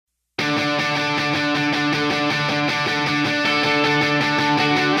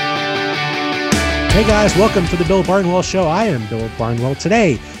Hey guys, welcome to the Bill Barnwell Show. I am Bill Barnwell.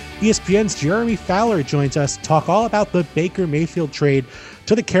 Today, ESPN's Jeremy Fowler joins us to talk all about the Baker Mayfield trade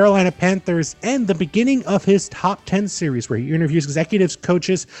to the Carolina Panthers and the beginning of his Top 10 series, where he interviews executives,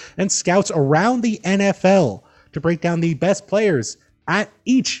 coaches, and scouts around the NFL to break down the best players at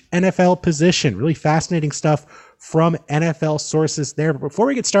each NFL position. Really fascinating stuff from NFL sources there. But before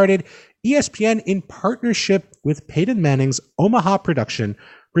we get started, ESPN, in partnership with Peyton Manning's Omaha production,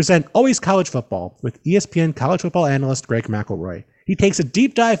 present Always College Football with ESPN college football analyst Greg McElroy. He takes a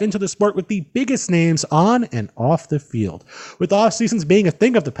deep dive into the sport with the biggest names on and off the field. With off seasons being a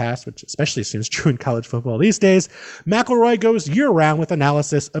thing of the past, which especially seems true in college football these days, McElroy goes year-round with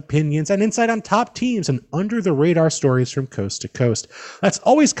analysis, opinions, and insight on top teams and under-the-radar stories from coast to coast. That's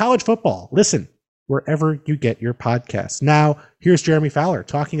Always College Football. Listen wherever you get your podcasts. Now, here's Jeremy Fowler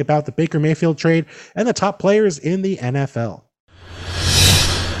talking about the Baker Mayfield trade and the top players in the NFL.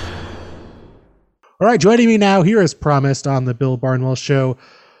 All right, joining me now here as promised on the Bill Barnwell Show,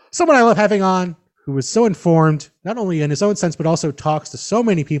 someone I love having on who is so informed, not only in his own sense, but also talks to so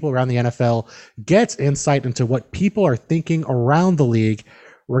many people around the NFL, gets insight into what people are thinking around the league.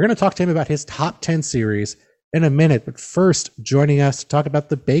 We're going to talk to him about his top 10 series in a minute, but first joining us to talk about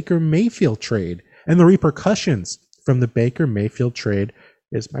the Baker Mayfield trade and the repercussions from the Baker Mayfield trade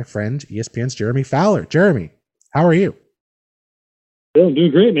is my friend, ESPN's Jeremy Fowler. Jeremy, how are you? Bill, I'm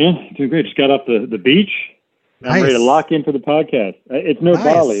doing great, man. Doing great. Just got off the beach. I'm ready to lock in for the podcast. It's no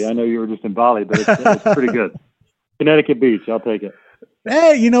Bali. I know you were just in Bali, but it's pretty good. Connecticut beach. I'll take it.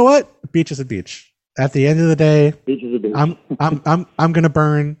 Hey, you know what? Beach is a beach. At the end of the day, beach is a beach. I'm gonna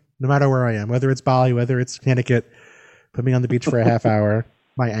burn no matter where I am, whether it's Bali, whether it's Connecticut. Put me on the beach for a half hour.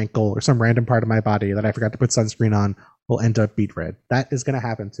 My ankle or some random part of my body that I forgot to put sunscreen on will end up beet red. That is gonna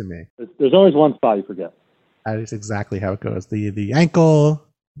happen to me. There's always one spot you forget. That is exactly how it goes. The ankle,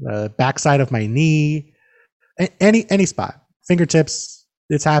 the backside of my knee, any spot, fingertips.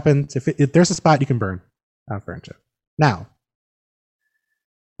 It's happened. If there's a spot you can burn, I'll burn to. Now,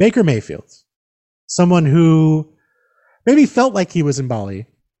 Baker Mayfield, someone who maybe felt like he was in Bali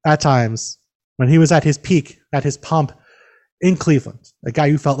at times when he was at his peak, at his pomp in Cleveland, a guy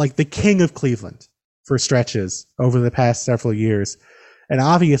who felt like the king of Cleveland for stretches over the past several years. And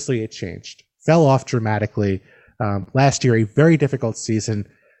obviously it changed. Fell off dramatically. Last year, a very difficult season.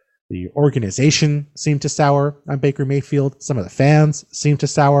 The organization seemed to sour on Baker Mayfield. Some of the fans seemed to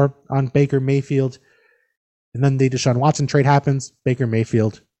sour on Baker Mayfield. And then the Deshaun Watson trade happens. Baker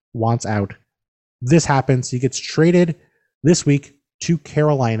Mayfield wants out. This happens. He gets traded this week to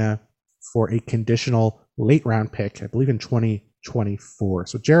Carolina for a conditional late round pick, I believe in 2024.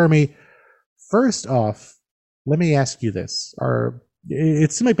 So, Jeremy, first off, let me ask you this.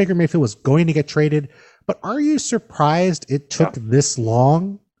 It seemed like Baker Mayfield was going to get traded, but are you surprised it took this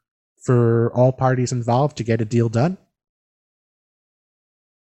long for all parties involved to get a deal done?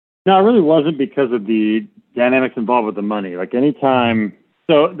 No, it really wasn't because of the dynamics involved with the money. Like anytime,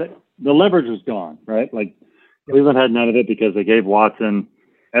 so the leverage was gone, right? Like Cleveland had none of it because they gave Watson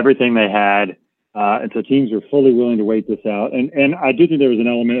everything they had. And so teams were fully willing to wait this out. And I do think there was an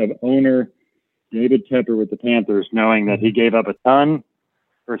element of owner David Tepper with the Panthers, knowing that he gave up a ton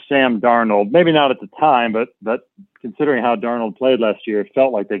for Sam Darnold. Maybe not at the time, but considering how Darnold played last year, it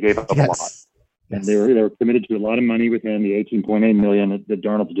felt like they gave up a lot. Yes. And they were committed to a lot of money with him, the $18.8 million that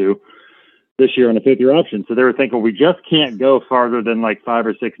Darnold's due this year on a fifth-year option. So they were thinking, we just can't go farther than like $5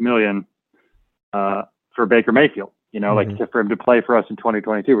 or $6 million for Baker Mayfield. You know, like for him to play for us in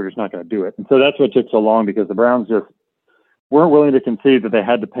 2022, we're just not going to do it. And so that's what took so long, because the Browns just weren't willing to concede that they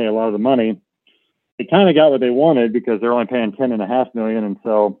had to pay a lot of the money. They kind of got what they wanted because they're only paying $10.5 million, and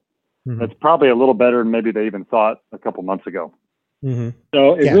so that's probably a little better than maybe they even thought a couple months ago.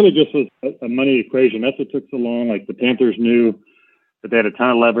 So it really just was a money equation. That's what took so long. Like the Panthers knew that they had a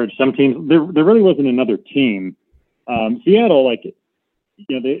ton of leverage. Some teams, there really wasn't another team. Seattle, like,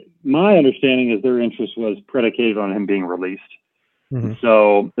 you know, my understanding is their interest was predicated on him being released.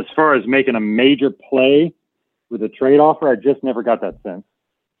 So as far as making a major play with a trade offer, I just never got that sense.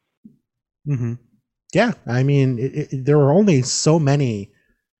 Yeah, I mean, there were only so many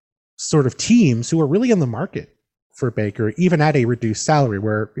sort of teams who were really in the market for Baker, even at a reduced salary,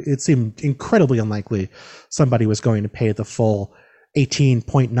 where it seemed incredibly unlikely somebody was going to pay the full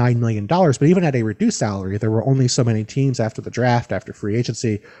 $18.9 million. But even at a reduced salary, there were only so many teams after the draft, after free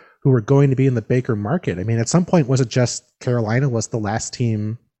agency, who were going to be in the Baker market. I mean, at some point, was it just Carolina was the last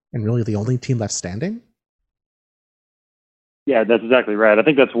team and really the only team left standing? Yeah, that's exactly right. I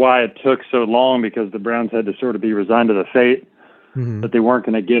think that's why it took so long, because the Browns had to sort of be resigned to the fate that they weren't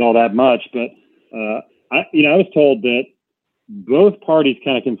going to get all that much. But I was told that both parties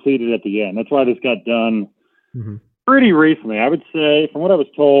kind of conceded at the end. That's why this got done Mm-hmm. pretty recently. I would say, from what I was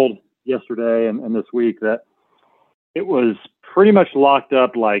told yesterday and this week, that it was pretty much locked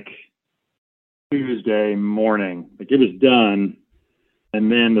up like Tuesday morning. Like it was done. And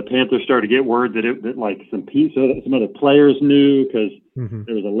then the Panthers started to get word that like some other players knew, because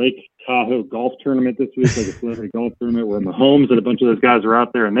there was a Lake Tahoe golf tournament this week, like a celebrity golf tournament where Mahomes and a bunch of those guys were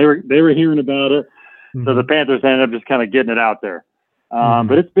out there, and they were hearing about it. So the Panthers ended up just kind of getting it out there.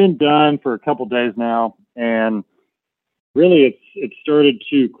 But it's been done for a couple days now, and really it started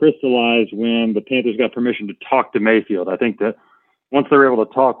to crystallize when the Panthers got permission to talk to Mayfield. I think that once they were able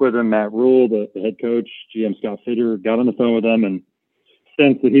to talk with him, Matt Rule, the head coach, GM Scott Fitter, got on the phone with him and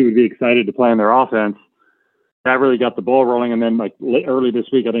sensed that he would be excited to play in their offense. That really got the ball rolling. And then like early this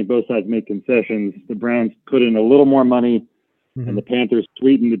week, I think both sides made concessions. The Browns put in a little more money, and the Panthers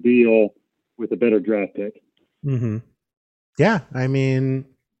sweetened the deal with a better draft pick. Yeah, I mean,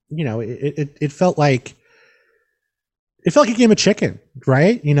 you know, it felt like a game of chicken,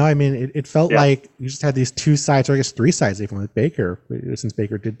 right? You know, I mean, it felt like you just had these two sides, or I guess three sides, even with Baker, since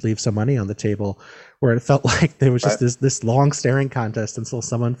Baker did leave some money on the table, where it felt like there was just this long staring contest until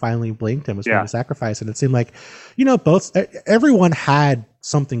someone finally blinked and was going to sacrifice. And it seemed like, you know, everyone had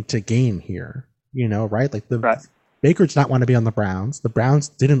something to gain here, you know, right? Like Baker did not want to be on the Browns. The Browns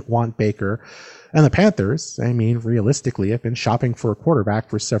didn't want Baker. And the Panthers, I mean, realistically, have been shopping for a quarterback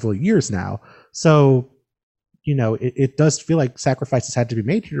for several years now. So, you know, it does feel like sacrifices had to be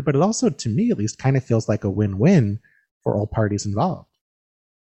made here, but it also, to me at least, kind of feels like a win-win for all parties involved.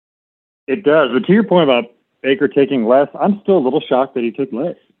 It does. But to your point about Baker taking less, I'm still a little shocked that he took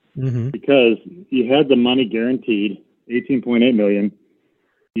less, because you had the money guaranteed, $18.8 million.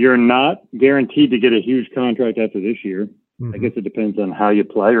 You're not guaranteed to get a huge contract after this year. I guess it depends on how you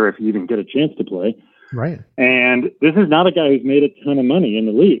play, or if you even get a chance to play. Right. And this is not a guy who's made a ton of money in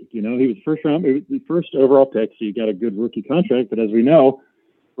the league. You know, he was the first overall pick, so you got a good rookie contract. But as we know,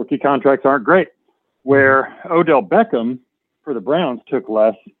 rookie contracts aren't great. Where Odell Beckham for the Browns took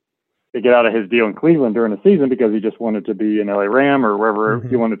less to get out of his deal in Cleveland during the season, because he just wanted to be an LA Ram or wherever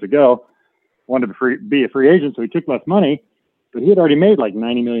he wanted to go, wanted to be a free agent, so he took less money. But he had already made like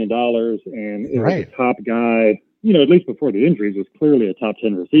 $90 million, and it was a top guy, you know, at least before the injuries, was clearly a top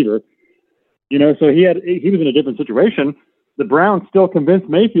 10 receiver. You know, so he was in a different situation. The Browns still convinced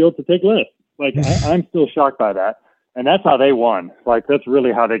Mayfield to take less. Like, I'm still shocked by that. And that's how they won. Like, that's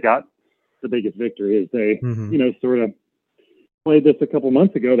really how they got the biggest victory, is they, you know, sort of played this a couple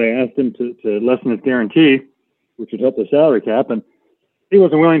months ago. They asked him to lessen his guarantee, which would help the salary cap. And he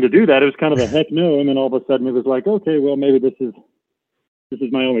wasn't willing to do that. It was kind of a heck no. And then all of a sudden it was like, okay, well, maybe this is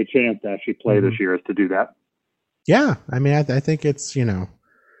my only chance to actually play this year, is to do that. Yeah. I mean, I think it's, you know,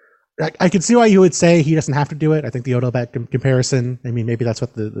 I can see why you would say he doesn't have to do it. I think the Odell Beckham comparison, I mean, maybe that's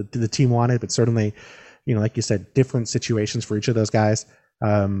what the team wanted, but certainly, you know, like you said, different situations for each of those guys.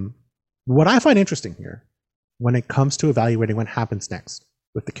 What I find interesting here, when it comes to evaluating what happens next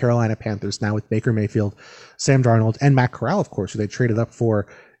with the Carolina Panthers, now with Baker Mayfield, Sam Darnold, and Matt Corral, of course, who they traded up for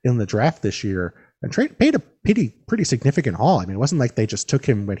in the draft this year, and paid a pretty significant haul. I mean, it wasn't like they just took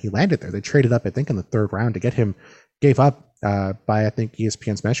him when he landed there. They traded up, I think, in the third round to get him, gave up by, I think,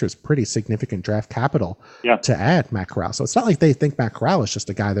 ESPN's measures, pretty significant draft capital to add Matt Corral. So it's not like they think Matt Corral is just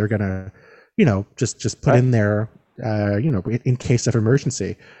a guy they're going to, you know, just put in there, you know, in case of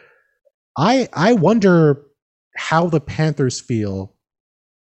emergency. I wonder how the Panthers feel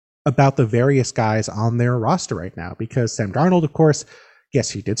about the various guys on their roster right now, because Sam Darnold, of course, yes,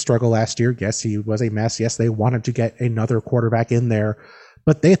 he did struggle last year. Yes, he was a mess. Yes, they wanted to get another quarterback in there,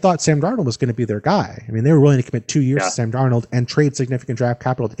 but they thought Sam Darnold was going to be their guy. I mean, they were willing to commit 2 years to Sam Darnold and trade significant draft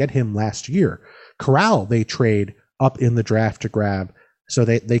capital to get him last year. Corral, they trade up in the draft to grab. So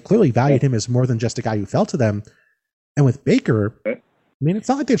they clearly valued him as more than just a guy who fell to them. And with Baker, I mean, it's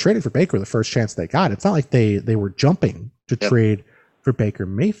not like they traded for Baker the first chance they got. It's not like they were jumping to trade for Baker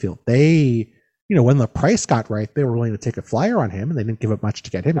Mayfield. They, you know, when the price got right, they were willing to take a flyer on him, and they didn't give up much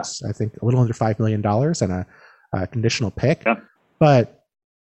to get him. It's, I think, a little under $5 million and a conditional pick. But,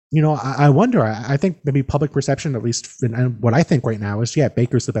 you know, I wonder, I think maybe public perception, at least and what I think right now is,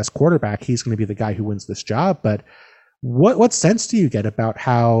 Baker's the best quarterback. He's going to be the guy who wins this job. But what sense do you get about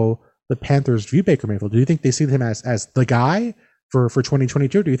how the Panthers view Baker Mayfield? Do you think they see him as the guy for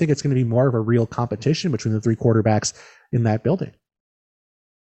 2022? Do you think it's going to be more of a real competition between the three quarterbacks in that building?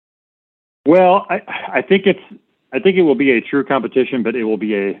 Well, I think it will be a true competition, but it will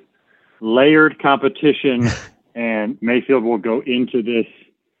be a layered competition, and Mayfield will go into this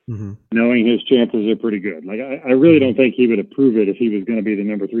knowing his chances are pretty good. Like, I really don't think he would approve it if he was going to be the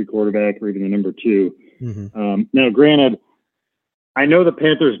number 3 quarterback or even the number 2. Now, granted, I know the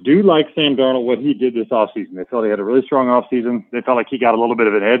Panthers do like Sam Darnold, what he did this offseason. They felt he had a really strong offseason. They felt like he got a little bit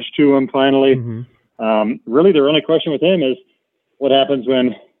of an edge to him finally. Really, their only question with him is what happens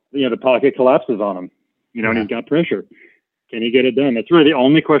when the pocket collapses on him, and he's got pressure. Can he get it done? That's really the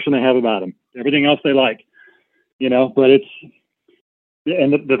only question they have about him. Everything else they like, but it's –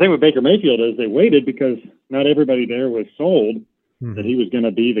 and the thing with Baker Mayfield is they waited because not everybody there was sold that he was going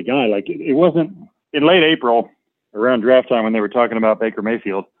to be the guy. Like it wasn't – in late April – around draft time when they were talking about Baker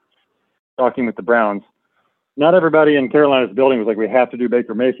Mayfield, talking with the Browns, not everybody in Carolina's building was like, we have to do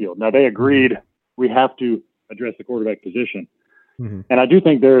Baker Mayfield. Now, they agreed we have to address the quarterback position. And I do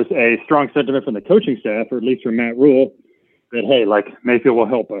think there's a strong sentiment from the coaching staff, or at least from Matt Rule, that, hey, like, Mayfield will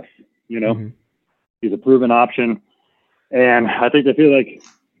help us, He's a proven option. And I think they feel like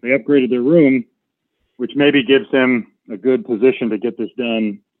they upgraded their room, which maybe gives him a good position to get this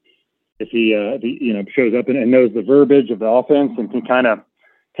done if he shows up and knows the verbiage of the offense and can kind of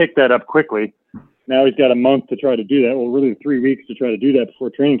pick that up quickly. Now he's got a month to try to do that. Well, really 3 weeks to try to do that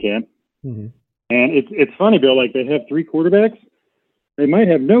before training camp. And it's funny, Bill, like they have 3 quarterbacks. They might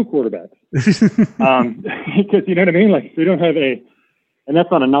have no quarterbacks. Because you know what I mean? Like they don't have and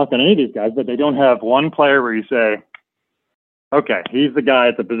that's not a knock on any of these guys, but they don't have one player where you say, okay, he's the guy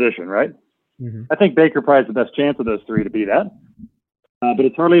at the position, right? I think Baker probably has the best chance of those 3 to be that. But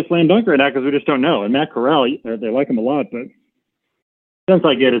it's hardly a slam dunk right now because we just don't know. And Matt Corral, they like him a lot, but the sense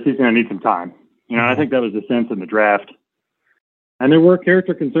I get is he's going to need some time. I think that was the sense in the draft. And there were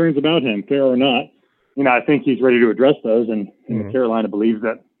character concerns about him, fair or not. I think he's ready to address those, and Carolina believes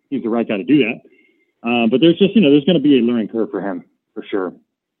that he's the right guy to do that. But there's just, there's going to be a learning curve for him, for sure.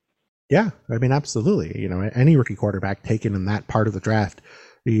 Yeah, I mean, absolutely. Any rookie quarterback taken in that part of the draft,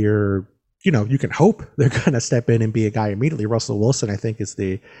 you can hope they're going to step in and be a guy immediately. Russell Wilson, I think, is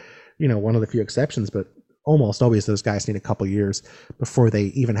the, one of the few exceptions, but almost always those guys need a couple years before they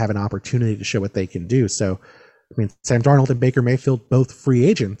even have an opportunity to show what they can do. So, I mean, Sam Darnold and Baker Mayfield, both free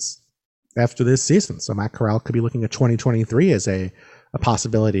agents after this season. So Matt Corral could be looking at 2023 as a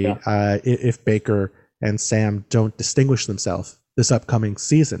possibility if Baker and Sam don't distinguish themselves this upcoming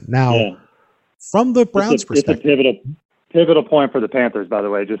season. Now, from the Browns' perspective. It's a pivotal point for the Panthers, by the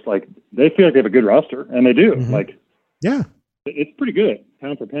way. Just like they feel like they have a good roster, and they do. It's pretty good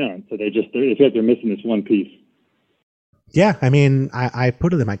pound for pound. So they feel like they're missing this one piece. Yeah, I mean, I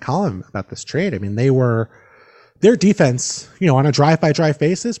put it in my column about this trade. I mean, their defense, on a drive-by-drive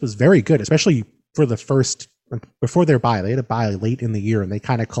basis was very good, especially for the first, before their bye. They had a bye late in the year, and they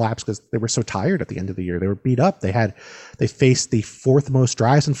kind of collapsed because they were so tired at the end of the year. They were beat up. They faced the 4th most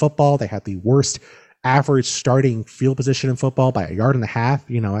drives in football. They had the worst average starting field position in football by 1.5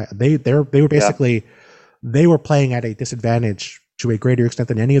 yards. They were basically they were playing at a disadvantage to a greater extent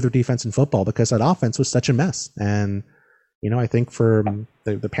than any other defense in football because that offense was such a mess. And I think from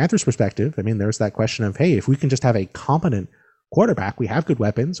the Panthers' perspective, I mean, there's that question of, hey, if we can just have a competent quarterback, we have good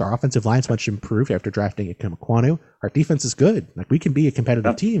weapons. Our offensive line's much improved after drafting Ikem Ekwonu. Our defense is good. Like we can be a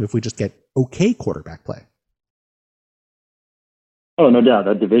competitive team if we just get okay quarterback play. Oh, no doubt.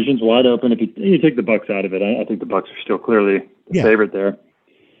 That division's wide open. If you take the Bucs out of it, I think the Bucs are still clearly the favorite there.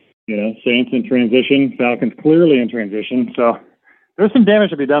 Saints in transition, Falcons clearly in transition. So there's some damage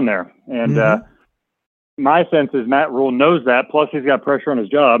to be done there. And my sense is Matt Rule knows that. Plus, he's got pressure on his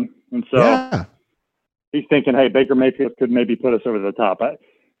job. And so he's thinking, hey, Baker Mayfield could maybe put us over the top.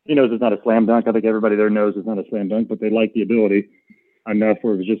 He knows it's not a slam dunk. I think everybody there knows it's not a slam dunk, but they like the ability enough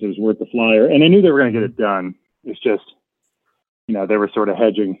where it was worth the flyer. And they knew they were going to get it done. It's just, they were sort of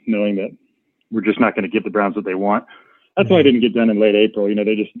hedging, knowing that we're just not going to give the Browns what they want. That's why it didn't get done in late April.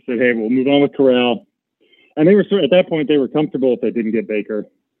 They just said, hey, we'll move on with Corral. And they were at that point, they were comfortable if they didn't get Baker.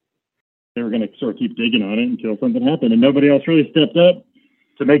 They were going to sort of keep digging on it until something happened. And nobody else really stepped up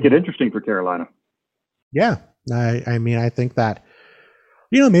to make it interesting for Carolina. Yeah. I mean, I think that,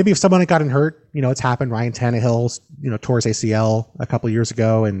 maybe if someone had gotten hurt, it's happened. Ryan Tannehill, tore his ACL a couple of years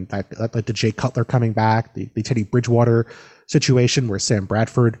ago, and that led to Jay Cutler coming back. The Teddy Bridgewater situation where Sam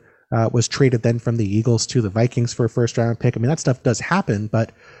Bradford was traded then from the Eagles to the Vikings for a first-round pick. I mean, that stuff does happen,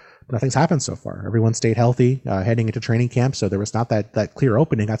 but nothing's happened so far. Everyone stayed healthy heading into training camp, so there was not that clear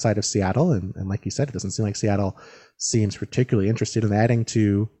opening outside of Seattle. And like you said, it doesn't seem like Seattle seems particularly interested in adding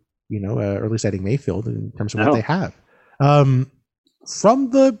to, or at least adding Mayfield in terms of what they have. From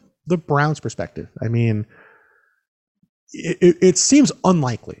the Browns' perspective, I mean, it seems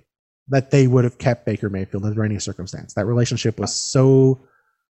unlikely that they would have kept Baker Mayfield under any circumstance. That relationship was so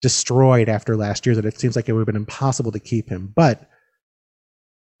destroyed after last year that it seems like it would have been impossible to keep him. But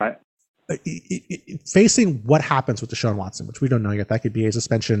facing what happens with Deshaun Watson, which we don't know yet, that could be a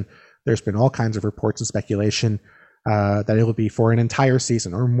suspension. There's been all kinds of reports and speculation that it will be for an entire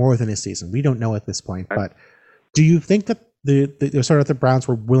season or more than a season. We don't know at this point, but do you think that the sort of the Browns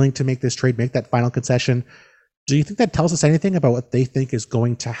were willing to make this trade, make that final concession? Do you think that tells us anything about what they think is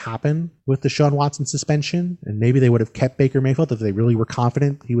going to happen with the Deshaun Watson suspension? And maybe they would have kept Baker Mayfield if they really were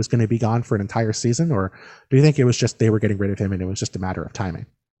confident he was going to be gone for an entire season? Or do you think it was just they were getting rid of him and it was just a matter of timing?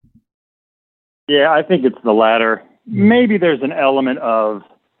 Yeah, I think it's the latter. Maybe there's an element of,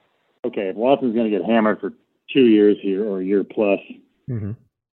 okay, if Watson's going to get hammered for 2 years here or a year plus,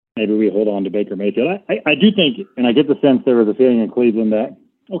 maybe we hold on to Baker Mayfield. I do think, and I get the sense there was a feeling in Cleveland that,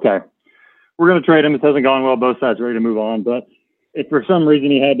 okay, we're going to trade him. It hasn't gone well. Both sides are ready to move on. But if for some reason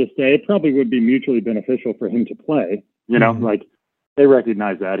he had to stay, it probably would be mutually beneficial for him to play. You know, like they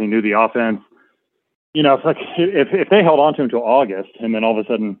recognize that. He knew the offense. You know, if they held on to him until August and then all of a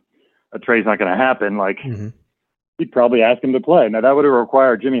sudden a trade's not going to happen, like he'd probably ask him to play. Now that would have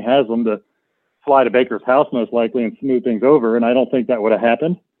required Jimmy Haslam to fly to Baker's house most likely and smooth things over. And I don't think that would have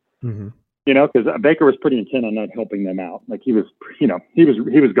happened. You know, because Baker was pretty intent on not helping them out. Like he was, you know, he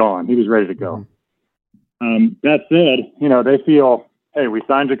was gone. He was ready to go. That said, you know, they feel, hey, we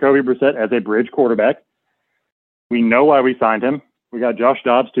signed Jacoby Brissett as a bridge quarterback. We know why we signed him. We got Josh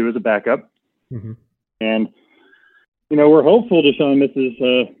Dobbs too as a backup. And, you know, we're hopeful Deshaun misses,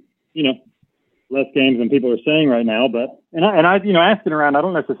 you know, less games than people are saying right now. But, and I, you know, asking around, I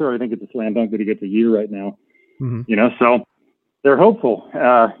don't necessarily think it's a slam dunk that he gets a year right now, you know, so they're hopeful,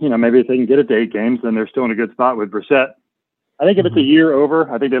 you know, maybe if they can get it to 8 games, then they're still in a good spot with Brissett. I think if it's a year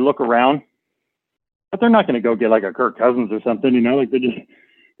over, I think they look around, but they're not going to go get like a Kirk Cousins or something, you know, like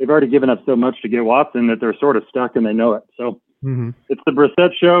they've already given up so much to get Watson that they're sort of stuck and they know it. So it's the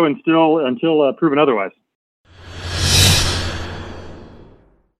Brissett show and until proven otherwise.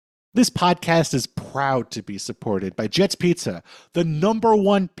 This podcast is proud to be supported by Jets Pizza, the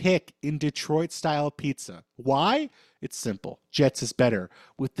 #1 pick in Detroit-style pizza. Why? It's simple. Jets is better.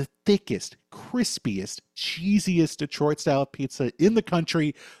 With the thickest, crispiest, cheesiest Detroit-style pizza in the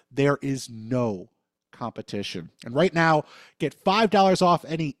country, there is no competition. And right now, get $5 off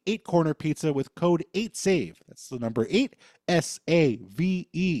any 8-corner pizza with code 8SAVE. That's the number 8,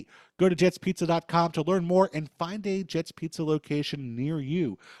 SAVE. Go to jetspizza.com to learn more and find a Jets Pizza location near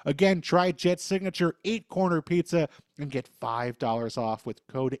you. Again, try Jet's signature 8-corner pizza and get $5 off with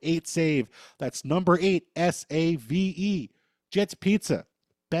code 8SAVE. That's number 8, SAVE. Jets Pizza.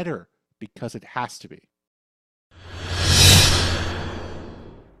 Better because it has to be.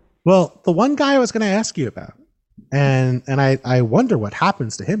 Well, the one guy I was going to ask you about, and I wonder what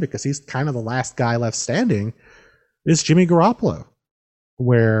happens to him because he's kind of the last guy left standing, is Jimmy Garoppolo,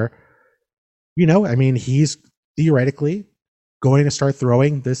 where, you know, I mean, he's theoretically going to start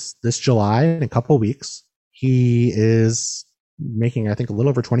throwing this July in a couple of weeks. He is making, I think, a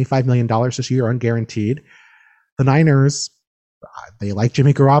little over $25 million this year unguaranteed. The Niners, they like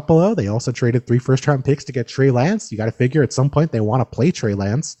Jimmy Garoppolo. They also traded 3 first-round picks to get Trey Lance. You got to figure at some point they want to play Trey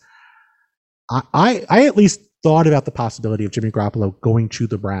Lance. I at least thought about the possibility of Jimmy Garoppolo going to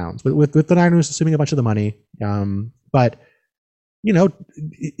the Browns, with the Niners assuming a bunch of the money. But, you know,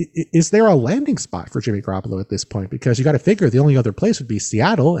 is there a landing spot for Jimmy Garoppolo at this point? Because you got to figure the only other place would be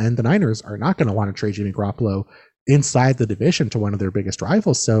Seattle, and the Niners are not going to want to trade Jimmy Garoppolo inside the division to one of their biggest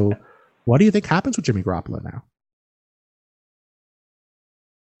rivals. So what do you think happens with Jimmy Garoppolo now?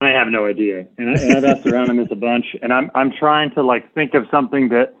 I have no idea. And I've asked around on this a bunch, and I'm trying to like think of something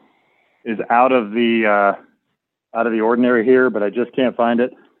that is out of the ordinary here, but I just can't find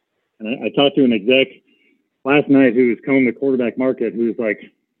it. And I talked to an exec last night who was combing the quarterback market, who's like,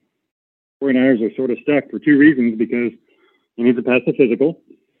 49ers are sort of stuck for 2 reasons, because he needs to pass the physical.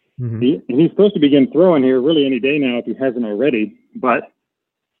 He's supposed to begin throwing here really any day now if he hasn't already, but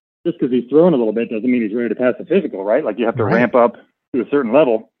just because he's throwing a little bit doesn't mean he's ready to pass the physical, right? Like you have to ramp up to a certain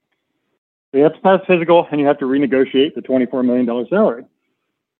level. So you have to pass physical and you have to renegotiate the $24 million salary.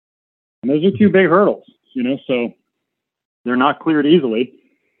 And those are 2 big hurdles, you know, so they're not cleared easily.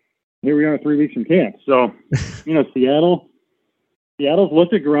 Here we are 3 weeks from camp. So, you know, Seattle's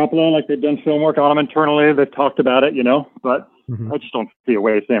looked at Garoppolo like they've done film work on him internally. They've talked about it, you know, but I just don't see a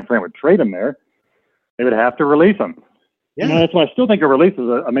way San Fran would trade him there. They would have to release him. Yeah. You know, that's why I still think a release is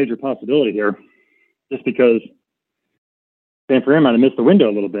a major possibility here, just because San Fran might have missed the window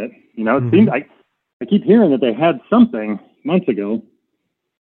a little bit. You know, it seems I keep hearing that they had something months ago.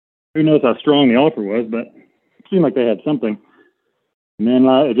 Who knows how strong the offer was, but it seemed like they had something. And then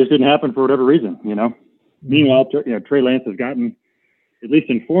it just didn't happen for whatever reason, you know. Meanwhile, you know, Trey Lance has gotten at least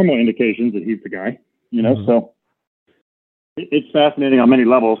informal indications that he's the guy, you know. So it's fascinating on many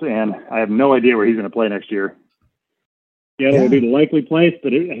levels, and I have no idea where he's going to play next year. Seattle would be the likely place,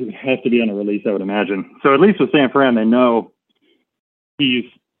 but it has to be on a release, I would imagine. So at least with San Fran, they know if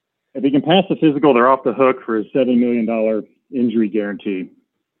he can pass the physical, they're off the hook for his $7 million injury guarantee.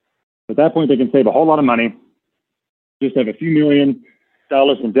 At that point, they can save a whole lot of money, just have a few $1 million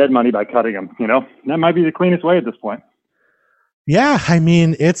in dead money by cutting him. That might be the cleanest way at this point. Yeah, I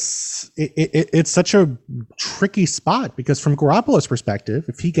mean, it's such a tricky spot because from Garoppolo's perspective,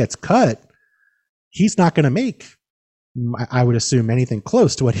 if he gets cut, he's not going to make, I would assume, anything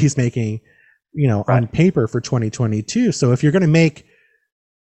close to what he's making, on paper for 2022. So if you're going to make,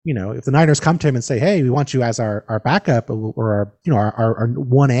 if the Niners come to him and say, hey, we want you as our backup or our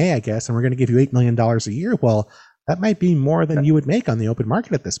 1A, I guess, and we're going to give you $8 million a year, well, that might be more than you would make on the open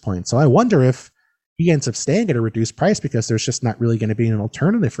market at this point. So I wonder if he ends up staying at a reduced price because there's just not really going to be an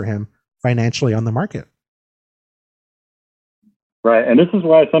alternative for him financially on the market. Right. And this is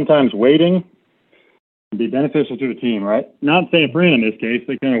why sometimes waiting can be beneficial to a team, right? Not San Fran in this case.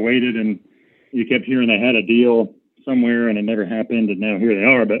 They kind of waited and you kept hearing they had a deal somewhere and it never happened. And now here they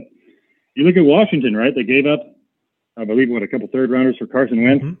are. But you look at Washington, right? They gave up, I believe, a couple third rounders for Carson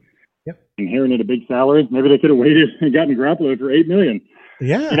Wentz. Mm-hmm. Yep. Inherited a big salary. Maybe they could have waited and gotten Garoppolo for $8 million.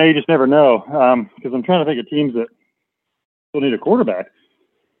 Yeah. You just never know. Because I'm trying to think of teams that still need a quarterback.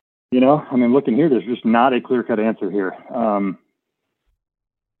 Looking here, there's just not a clear-cut answer here.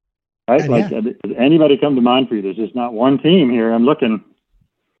 Right? Does anybody come to mind for you? There's just not one team here. I'm looking.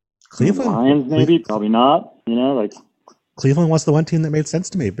 Cleveland. Lions, maybe, probably not. Cleveland was the one team that made sense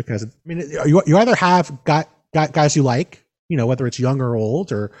to me because you either have got guys you like, whether it's young or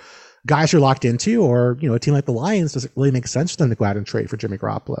old, or guys you're locked into, or a team like the Lions, does it really make sense for them to go out and trade for Jimmy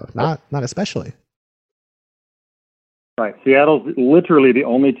Garoppolo? Not especially. Right. Seattle's literally the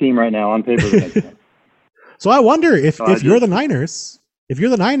only team right now on paper that makes sense. So I wonder if you're the Niners. If you're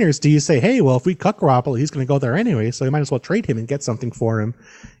the Niners, do you say, hey, well, if we cut Garoppolo, he's going to go there anyway, so you might as well trade him and get something for him,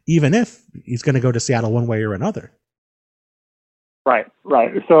 even if he's going to go to Seattle one way or another? Right.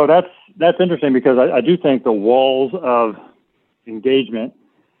 So that's interesting because I do think the walls of engagement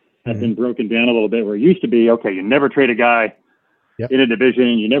have been broken down a little bit, where it used to be, okay, you never trade a guy in a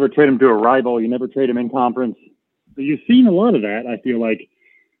division, you never trade him to a rival, you never trade him in conference. So you've seen a lot of that, I feel like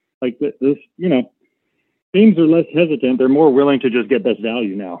this, teams are less hesitant. They're more willing to just get best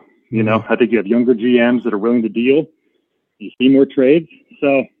value now. I think you have younger GMs that are willing to deal. You see more trades.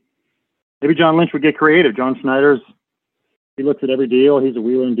 So maybe John Lynch would get creative. John Schneider's, he looks at every deal. He's a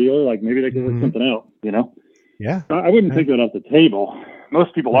wheeler and dealer. Maybe they could work something out, Yeah. I wouldn't take that off the table.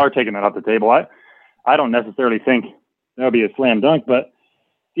 Most people are taking that off the table. I don't necessarily think that would be a slam dunk, but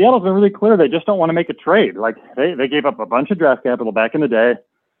Seattle's been really clear. They just don't want to make a trade. They gave up a bunch of draft capital back in the day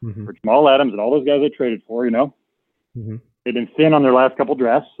for Jamal Adams and all those guys they traded for, They've been thin on their last couple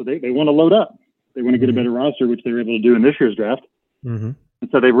drafts, so they want to load up. They want to get a better roster, which they were able to do in this year's draft. And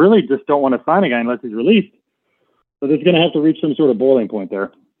so they really just don't want to sign a guy unless he's released. So there's going to have to reach some sort of boiling point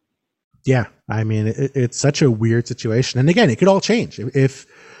there. Yeah, it's such a weird situation. And again, it could all change. If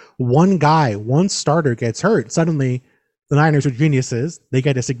one starter gets hurt, suddenly the Niners are geniuses. They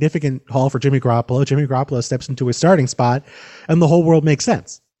get a significant haul for Jimmy Garoppolo. Jimmy Garoppolo steps into a starting spot, and the whole world makes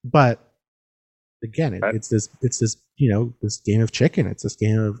sense. But again, it's this this game of chicken. It's this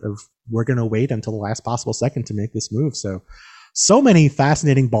game of we're going to wait until the last possible second to make this move. So many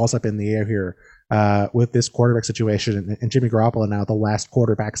fascinating balls up in the air here with this quarterback situation, and Jimmy Garoppolo now the last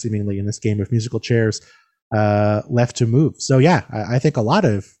quarterback seemingly in this game of musical chairs left to move. So yeah, I think a lot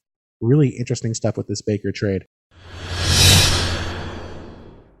of really interesting stuff with this Baker trade.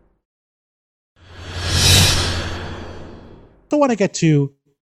 I want to get to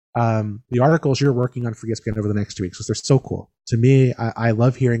the articles you're working on for ESPN over the next 2 weeks because they're so cool. To me, I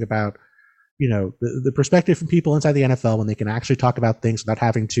love hearing about the perspective from people inside the NFL when they can actually talk about things without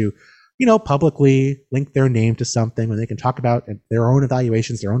having to publicly link their name to something, when they can talk about their own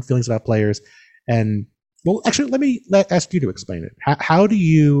evaluations, their own feelings about players. And well, actually, let me ask you to explain it. How do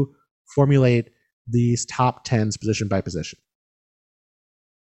you formulate these top 10s position by position?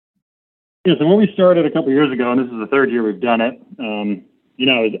 Yeah, so when we started a couple of years ago, and this is the third year we've done it,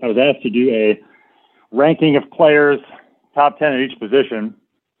 I was asked to do a ranking of players, top 10 at each position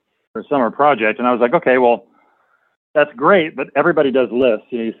for a summer project. And I was like, okay, well, that's great, but everybody does lists.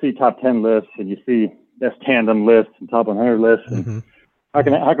 You see top 10 lists, and you see best tandem lists and top 100 lists. And how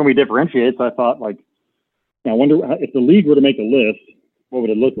can we differentiate? So I thought, I wonder if the league were to make a list, what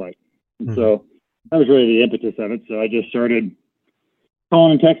would it look like? And so that was really the impetus of it. So I just started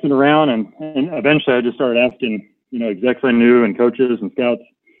calling and texting around, and eventually I just started asking, execs I knew and coaches and scouts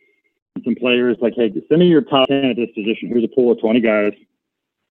and some players, hey, send me your top 10 at this position. Here's a pool of 20 guys.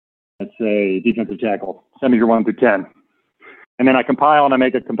 Let's say defensive tackle. Send me your 1 through 10. And then I compile and I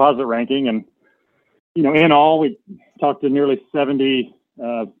make a composite ranking. And, in all, we talked to nearly 70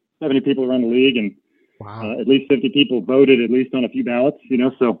 people around the league, and Wow. at least 50 people voted at least on a few ballots,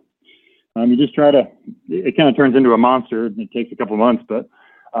 so you just try to, it kind of turns into a monster. It takes a couple of months, but,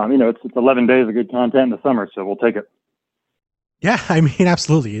 it's 11 days of good content in the summer, so we'll take it. Yeah, I mean,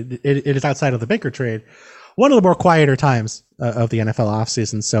 absolutely. It is outside of the Baker trade, one of the more quieter times of the NFL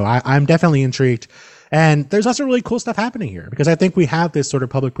offseason. So I'm definitely intrigued. And there's also really cool stuff happening here because I think we have this sort of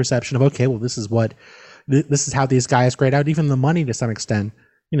public perception of, okay, well, this is how these guys grade out, even the money to some extent.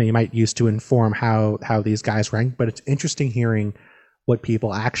 You might use to inform how these guys rank, but it's interesting hearing what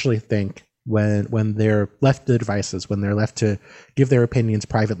people actually think when they're left to devices, when they're left to give their opinions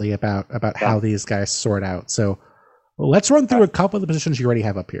privately about how these guys sort out. So let's run through a couple of the positions you already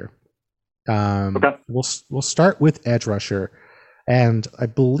have up here. Okay. We'll start with edge rusher, and I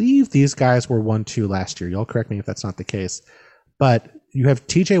believe these guys were 1-2 last year. You'll correct me if that's not the case, but you have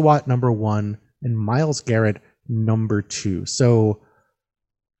T.J. Watt number 1 and Myles Garrett number 2. So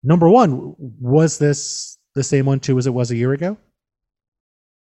number 1, was this the same 1-2 as it was a year ago?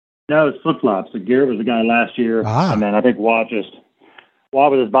 No, it's flip-flops. So Garrett was the guy last year, and then I think Watt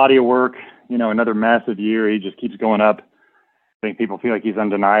with his body of work, another massive year, he just keeps going up. I think people feel like he's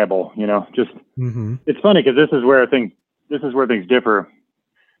undeniable, It's funny because this is where things differ.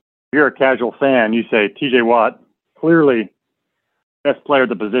 If you're a casual fan, you say TJ Watt, clearly best player at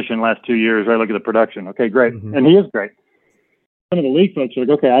the position last 2 years, right? Look at the production. Okay, great. And he is great. Some of the league folks are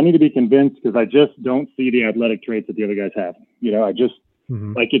like, okay, I need to be convinced because I just don't see the athletic traits that the other guys have. I just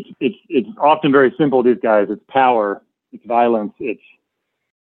like it's often very simple. These guys, it's power, it's violence, it's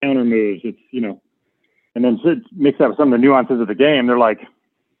counter moves, it's and then mix that with some of the nuances of the game. They're like,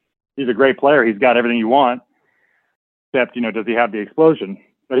 he's a great player. He's got everything you want, except does he have the explosion?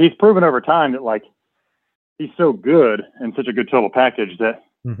 But he's proven over time that like he's so good and such a good total package that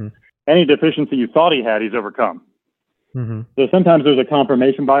any deficiency you thought he had, he's overcome. So sometimes there's a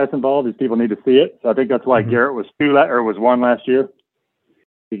confirmation bias involved. These people need to see it. So I think that's why Garrett was 1 last year.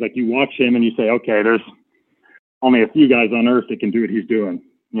 He's like, you watch him and you say, okay, there's only a few guys on earth that can do what he's doing,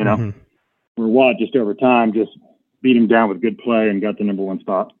 Where Watt just over time just beat him down with good play and got the number 1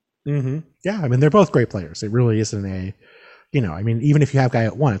 spot. Yeah, I mean, they're both great players. It really isn't even if you have a guy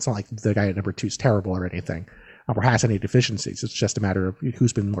at 1, it's not like the guy at number 2 is terrible or anything or has any deficiencies. It's just a matter of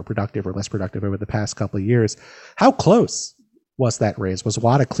who's been more productive or less productive over the past couple of years. How close was that race? Was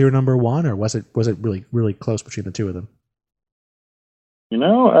Watt a clear number 1, or was it really, really close between the two of them?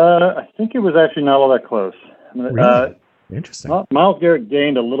 I think it was actually not all that close. Really? Interesting. Myles Garrett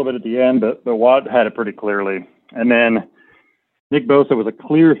gained a little bit at the end, but Watt had it pretty clearly. And then Nick Bosa was a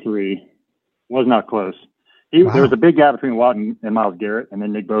clear 3, was not close. There was a big gap between Watt and Myles Garrett, and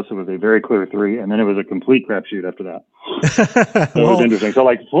then Nick Bosa was a very clear 3, and then it was a complete crapshoot after that. So it was interesting. So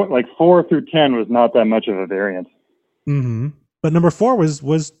like 4 through 10 was not that much of a variance. But number 4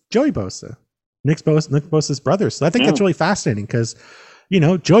 was Joey Bosa, Nick Bosa's brother. So I think that's really fascinating because,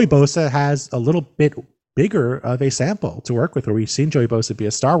 Joey Bosa has a little bit bigger of a sample to work with where we've seen Joey Bosa be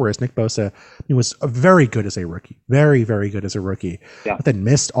a star, whereas Nick Bosa was very good as a rookie, very, very good as a rookie, but then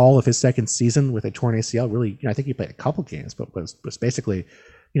missed all of his second season with a torn ACL. Really, I think he played a couple games, but was basically,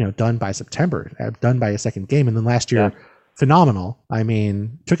 done by September, done by a second game. And then last year, phenomenal. I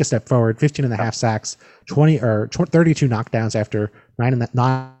mean, took a step forward, 15 and a half sacks, 32 knockdowns after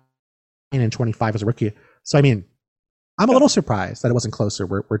 9 and 25 as a rookie. So, I mean, I'm a little surprised that it wasn't closer,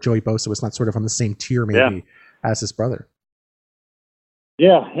 where Joey Bosa was not sort of on the same tier maybe as his brother.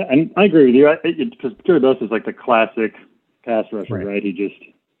 Yeah, and I agree with you. Because Joey Bosa is like the classic pass rusher, right? He just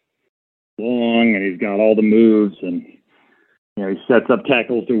long and he's got all the moves and he sets up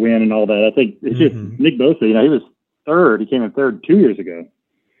tackles to win and all that. I think it's just Nick Bosa. He was third. He came in third 2 years ago,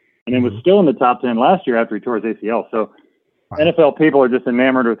 and then was still in the top 10 last year after he tore his ACL. So NFL people are just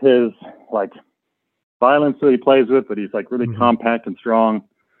enamored with his violence that he plays with, but he's really compact and strong.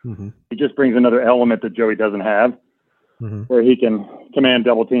 He just brings another element that Joey doesn't have, where he can command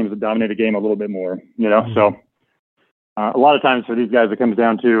double teams and dominate a game a little bit more, So a lot of times for these guys, it comes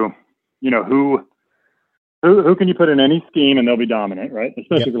down to, who can you put in any scheme and they'll be dominant, right?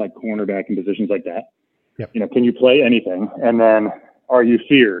 Especially for cornerback and positions like that. Can you play anything? And then are you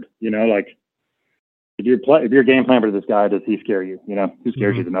feared? If you're game plan for this guy, does he scare you? Who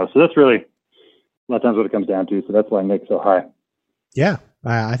scares you the most? So that's really a lot of times what it comes down to. So that's why Nick's so high. Yeah,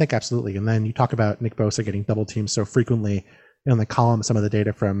 I think absolutely. And then you talk about Nick Bosa getting double teamed so frequently in the column. Some of the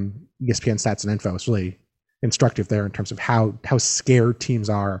data from ESPN Stats and Info is really instructive there in terms of how scared teams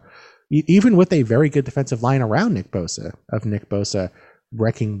are, even with a very good defensive line around Nick Bosa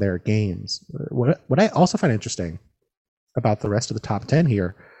wrecking their games. What I also find interesting about the rest of the top 10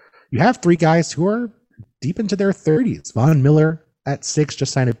 here. You have three guys who are deep into their 30s. Von Miller at 6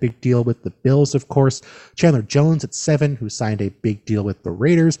 just signed a big deal with the Bills, of course. Chandler Jones at 7, who signed a big deal with the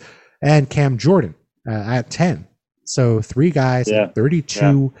Raiders. And Cam Jordan at 10. So three guys at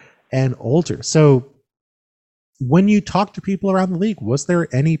 32 and older. So when you talk to people around the league, was there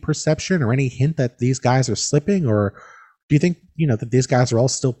any perception or any hint that these guys are slipping? Or do you think, that these guys are all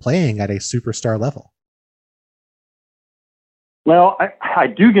still playing at a superstar level? Well, I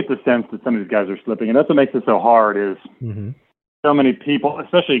do get the sense that some of these guys are slipping, and that's what makes it so hard is so many people,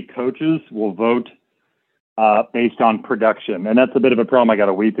 especially coaches, will vote based on production. And that's a bit of a problem I got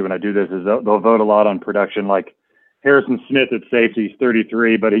to weed through when I do this is they'll vote a lot on production. Like Harrison Smith at safety, he's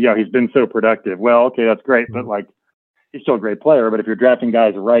 33, but he's been so productive. Well, okay, that's great, but like he's still a great player. But if you're drafting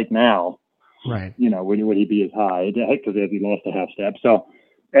guys right now, right, would he be as high? Because he lost a half step. So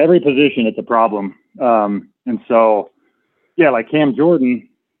every position, it's a problem. And so, like Cam Jordan,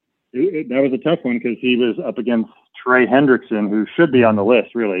 that was a tough one because he was up against Trey Hendrickson, who should be on the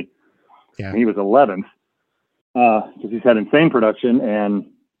list, really. Yeah. And he was 11th because he's had insane production and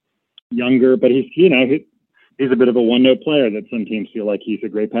younger, but he's a bit of a one-note player that some teams feel like he's a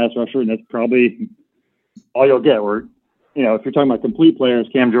great pass rusher, and that's probably all you'll get. Where, if you're talking about complete players,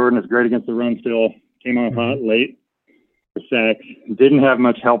 Cam Jordan is great against the run still, came on hot late for sacks, didn't have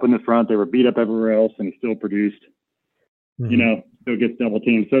much help in the front. They were beat up everywhere else, and he still produced. Still gets double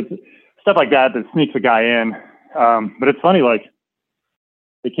teamed. So it's stuff like that sneaks a guy in. But it's funny, like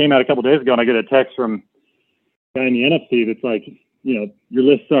it came out a couple days ago and I get a text from a guy in the NFC that's like, your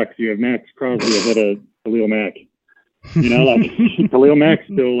list sucks. You have Max Crosby ahead of Khalil Mack. Like Khalil Mack's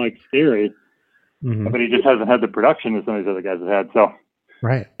still like scary, but he just hasn't had the production that some of these other guys have had. So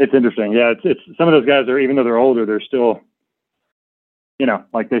it's interesting. Yeah, it's some of those guys are, even though they're older, they're still,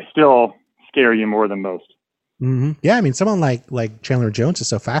 like they still scare you more than most. Yeah, I mean, someone like Chandler Jones is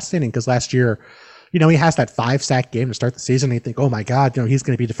so fascinating because last year, he has that 5-sack game to start the season. And you think, oh my God, he's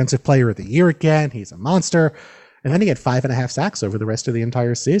going to be Defensive Player of the Year again. He's a monster. And then he had 5.5 sacks over the rest of the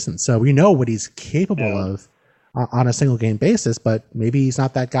entire season. So we know what he's capable of on a single game basis, but maybe he's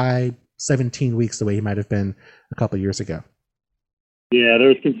not that guy 17 weeks the way he might have been a couple of years ago. Yeah, there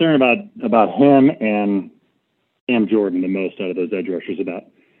was concern about him and Cam Jordan the most out of those edge rushers about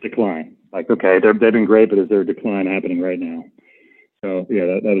decline. Like, okay, they've been great, but is there a decline happening right now? So,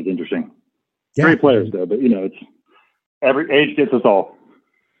 that was interesting. Yeah. Great players, though, but, it's every age gets us all.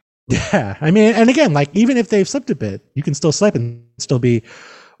 Yeah, I mean, and again, like, even if they've slipped a bit, you can still slip and still be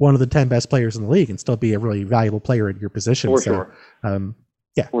one of the 10 best players in the league and still be a really valuable player in your position. For sure.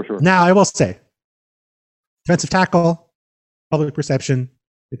 For sure. Now, I will say, defensive tackle, public perception,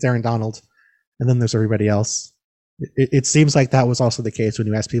 it's Aaron Donald, and then there's everybody else. It seems like that was also the case when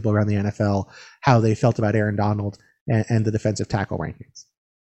you asked people around the NFL how they felt about Aaron Donald and the defensive tackle rankings.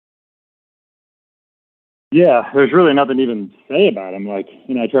 Yeah, there's really nothing to even say about him. Like,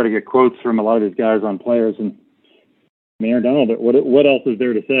 I try to get quotes from a lot of these guys on players, and Aaron Donald, what else is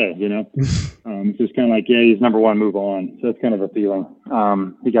there to say, It's just kind of like, he's number one, move on. So it's kind of appealing.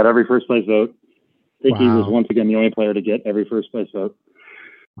 He got every first place vote. I think he was once again the only player to get every first place vote.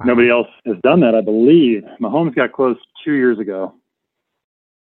 Wow. Nobody else has done that, I believe. Mahomes got close 2 years ago.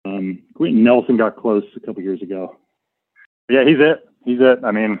 Quentin Nelson got close a couple years ago. But yeah, he's it.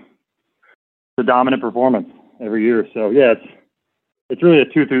 I mean, it's a dominant performance every year. So yeah, it's really a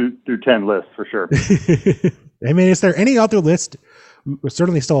 2 through 10 list for sure. I mean, is there any other list? There's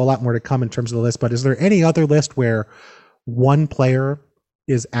certainly still a lot more to come in terms of the list, but is there any other list where one player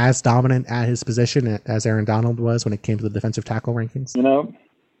is as dominant at his position as Aaron Donald was when it came to the defensive tackle rankings?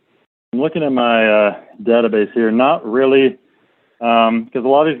 I'm looking at my database here. Not really, because a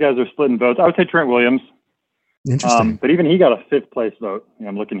lot of these guys are splitting votes. I would say Trent Williams. Interesting. But even he got a 5th place vote.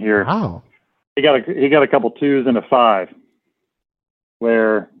 I'm looking here. Wow. He got a couple 2s and a 5.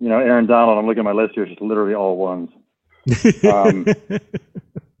 Where Aaron Donald, I'm looking at my list here, it's just literally all 1s.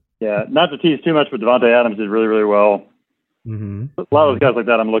 Yeah, not to tease too much, but Devontae Adams did really, really well. A lot of those guys like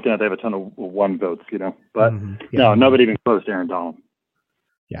that, I'm looking at, they have a ton of 1 votes, But no, nobody even close to Aaron Donald.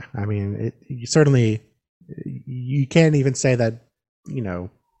 Yeah, I mean, you can't even say that,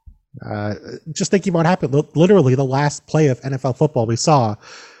 just thinking what happened, literally the last play of NFL football we saw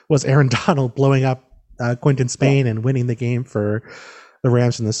was Aaron Donald blowing up Quinton Spain and winning the game for the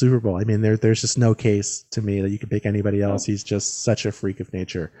Rams in the Super Bowl. I mean, there's just no case to me that you can pick anybody else. He's just such a freak of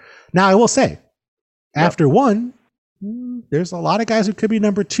nature. Now, I will say, after 1, there's a lot of guys who could be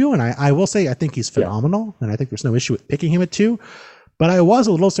number 2, and I will say I think he's phenomenal, and I think there's no issue with picking him at 2. But I was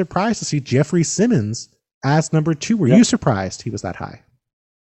a little surprised to see Jeffrey Simmons as number 2. Were you surprised he was that high?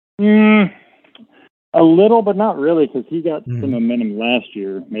 A little, but not really, because he got Mhm. some momentum last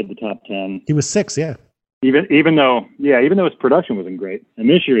year, made the top 10. He was 6, yeah. Even though his production wasn't great, and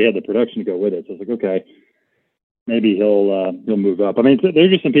this year he had the production to go with it. So I was like, okay, maybe he'll move up. I mean, there's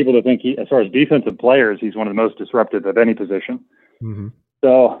just some people that think as far as defensive players, he's one of the most disruptive of any position. Mm-hmm.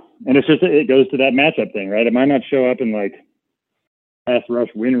 So, and it goes to that matchup thing, right? It might not show up in like pass rush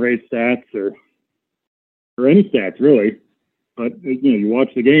win rate stats or any stats really, but you watch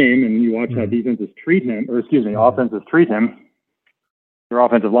the game and you watch how defenses treat him, offenses treat him. Their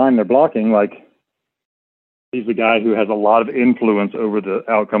offensive line, they're blocking, like he's the guy who has a lot of influence over the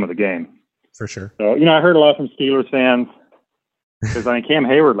outcome of the game. For sure. So, I heard a lot from Steelers fans because I mean Cam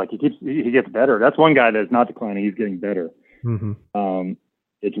Hayward, like he gets better. That's one guy that's not declining; he's getting better. Mm-hmm.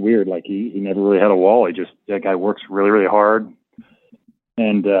 It's weird, like he never really had a wall. That guy works really, really hard,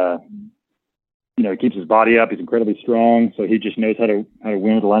 and he keeps his body up. He's incredibly strong, so he just knows how to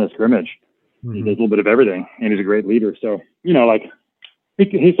win at the line of scrimmage. Mm-hmm. He does a little bit of everything, and he's a great leader. So, like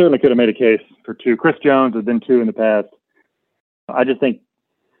he certainly could have made a case for 2. Chris Jones has been 2 in the past. I just think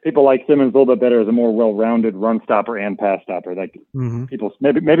people like Simmons a little bit better as a more well-rounded run stopper and pass stopper. Like people,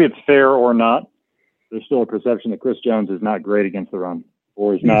 maybe it's fair or not. There's still a perception that Chris Jones is not great against the run,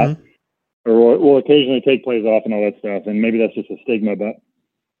 or is not, or will occasionally take plays off and all that stuff. And maybe that's just a stigma, but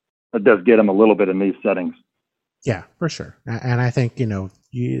it does get him a little bit in these settings. Yeah, for sure. And I think,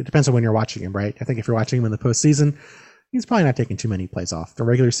 it depends on when you're watching him, right? I think if you're watching him in the postseason, he's probably not taking too many plays off. The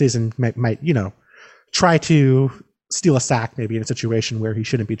regular season might try to steal a sack maybe in a situation where he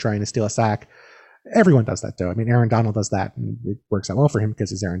shouldn't be trying to steal a sack. Everyone does that, though. I mean, Aaron Donald does that, and it works out well for him because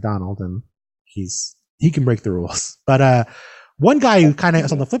he's Aaron Donald, and he can break the rules. But one guy who kind of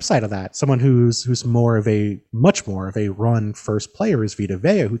is on the flip side of that, someone who's much more of a run first player is Vita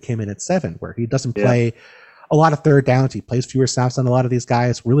Vea, who came in at 7, where he doesn't play a lot of third downs. He plays fewer snaps than a lot of these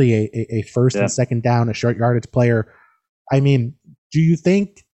guys. Really a first and second down, a short yardage player. I mean, do you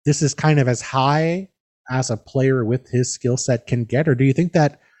think this is kind of as high as a player with his skill set can get, or do you think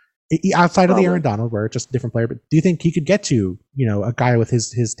that outside of the Aaron Donald, where it's just a different player, but do you think he could get to, a guy with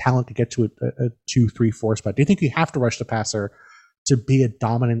his talent to get to a 2, 3, 4 spot? Do you think you have to rush the passer to be a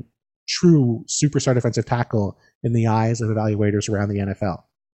dominant, true superstar defensive tackle in the eyes of evaluators around the NFL?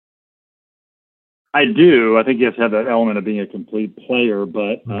 I do. I think you have to have that element of being a complete player,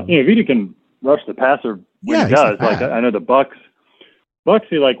 but Vita can rush the passer when he does. Like I know the Bucks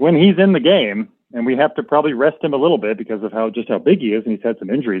feel like when he's in the game, and we have to probably rest him a little bit because of how big he is, and he's had some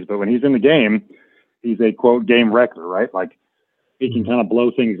injuries. But when he's in the game, he's a quote game wrecker, right? Like he can kind of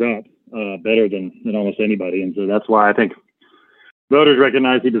blow things up better than almost anybody, and so that's why I think voters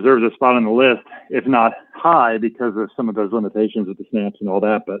recognize he deserves a spot on the list, if not high, because of some of those limitations with the snaps and all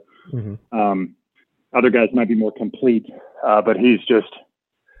that. But other guys might be more complete, but he's just,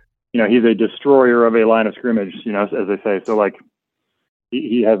 he's a destroyer of a line of scrimmage, as they say. So like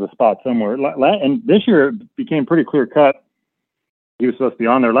he has a spot somewhere. And this year it became pretty clear cut. He was supposed to be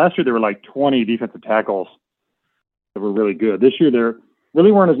on there. Last year there were like 20 defensive tackles that were really good. This year there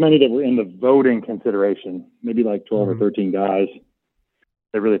really weren't as many that were in the voting consideration. Maybe like 12 or 13 guys.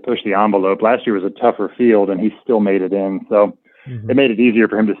 They really pushed the envelope. Last year was a tougher field, and he still made it in. So it made it easier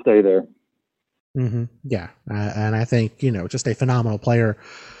for him to stay there. Yeah. And I think, just a phenomenal player.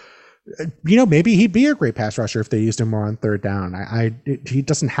 Maybe he'd be a great pass rusher if they used him more on third down. He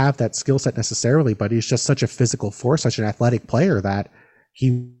doesn't have that skill set necessarily, but he's just such a physical force, such an athletic player that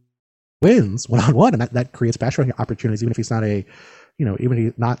he wins one-on-one, and that creates pass rushing opportunities, even if he's not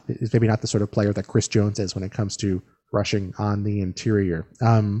he's maybe not the sort of player that Chris Jones is when it comes to rushing on the interior.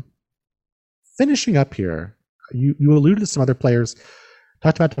 Finishing up here, you alluded to some other players,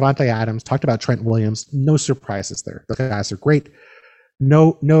 talked about Davante Adams, talked about Trent Williams. No surprises there. The guys are great.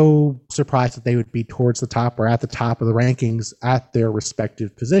 No surprise that they would be towards the top or at the top of the rankings at their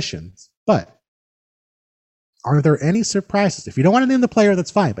respective positions. But are there any surprises? If you don't want to name the player,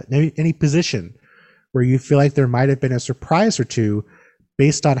 that's fine, but maybe any position where you feel like there might have been a surprise or two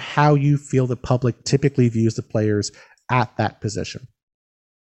based on how you feel the public typically views the players at that position.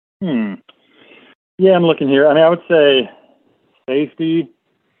 Yeah, I'm looking here. I mean, I would say safety.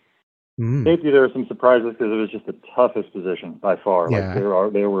 Safety, there were some surprises because it was just the toughest position by far. Yeah.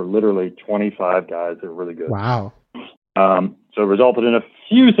 Like there were literally 25 guys that were really good. Wow. So it resulted in a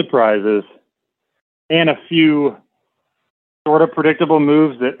few surprises and a few sort of predictable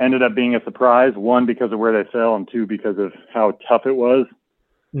moves that ended up being a surprise. One, because of where they fell, and two, because of how tough it was.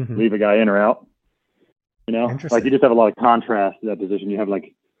 Leave a guy in or out. Like you just have a lot of contrast to that position. You have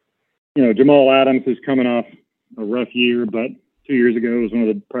Jamal Adams, who's coming off a rough year, but 2 years ago was one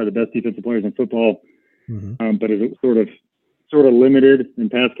of probably the best defensive players in football. But is sort of sort of limited in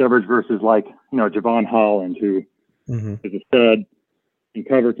pass coverage versus like, Javon Holland, who is a stud and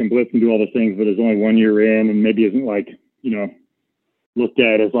cover, can blitz and do all those things, but is only 1 year in and maybe isn't like, looked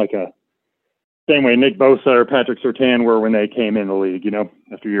at as like a same way Nick Bosa or Patrick Surtain were when they came in the league,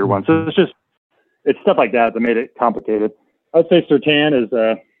 after year one. So it's stuff like that made it complicated. I'd say Surtain is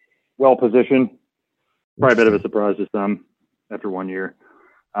well positioned. Probably a bit of a surprise to some after 1 year.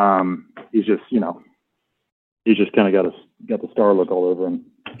 He's just kind of got the star look all over him.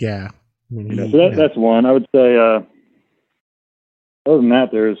 Yeah. So that's one. I would say, other than that,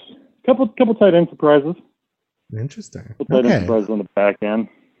 there's a couple tight end surprises. Interesting. Couple tight end surprises on the back end.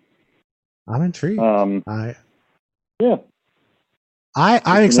 I'm intrigued. I'm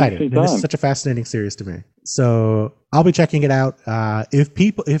excited. This is such a fascinating series to me. So I'll be checking it out. If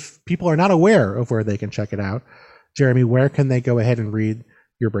people are not aware of where they can check it out, Jeremy, where can they go ahead and read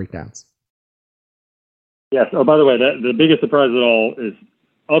your breakdowns? Yes. Oh, by the way, the biggest surprise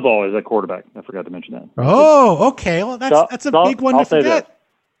of all is a quarterback. I forgot to mention that. Oh, okay. Well, that's a big one to forget.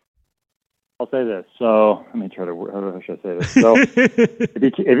 I'll say this. So let me try to. How should I say this? So if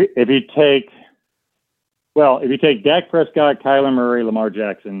you take Dak Prescott, Kyler Murray, Lamar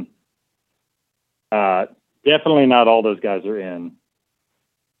Jackson, definitely not all those guys are in,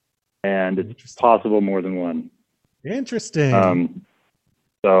 and it's possible more than one. Interesting.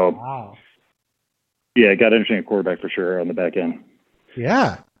 Wow. Yeah, got interesting at quarterback for sure on the back end.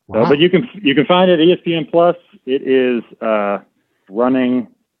 Yeah. Wow. But you can find it at ESPN Plus. It is running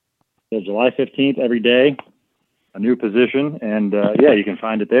till July 15th every day, a new position, and you can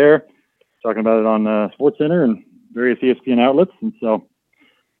find it there. Talking about it on SportsCenter and various ESPN outlets, and so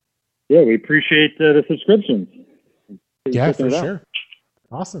we appreciate the subscriptions. Yeah, for sure.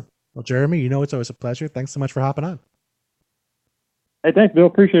 Awesome. Well, Jeremy, it's always a pleasure. Thanks so much for hopping on. Hey, thanks, Bill.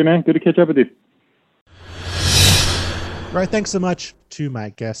 Appreciate it, man. Good to catch up with you. All right, thanks so much to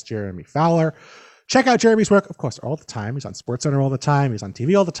my guest, Jeremy Fowler. Check out Jeremy's work, of course, all the time. He's on SportsCenter all the time. He's on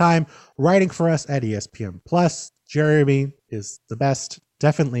TV all the time, writing for us at ESPN Plus. Jeremy is the best.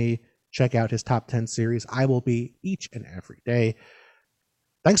 Definitely check out his top 10 series. I will be each and every day.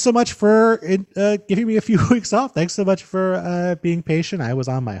 Thanks so much for giving me a few weeks off. Thanks so much for being patient. I was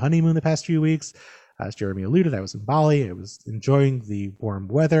on my honeymoon the past few weeks. As Jeremy alluded, I was in Bali. I was enjoying the warm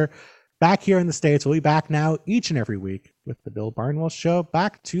weather. Back here in the States, we'll be back now each and every week with the Bill Barnwell Show,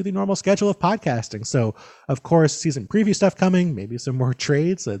 back to the normal schedule of podcasting. So, of course, season preview stuff coming, maybe some more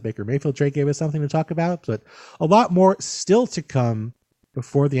trades. The Baker Mayfield trade gave us something to talk about, but a lot more still to come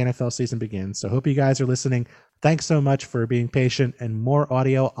before the NFL season begins. So hope you guys are listening. Thanks so much for being patient, and more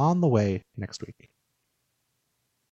audio on the way next week.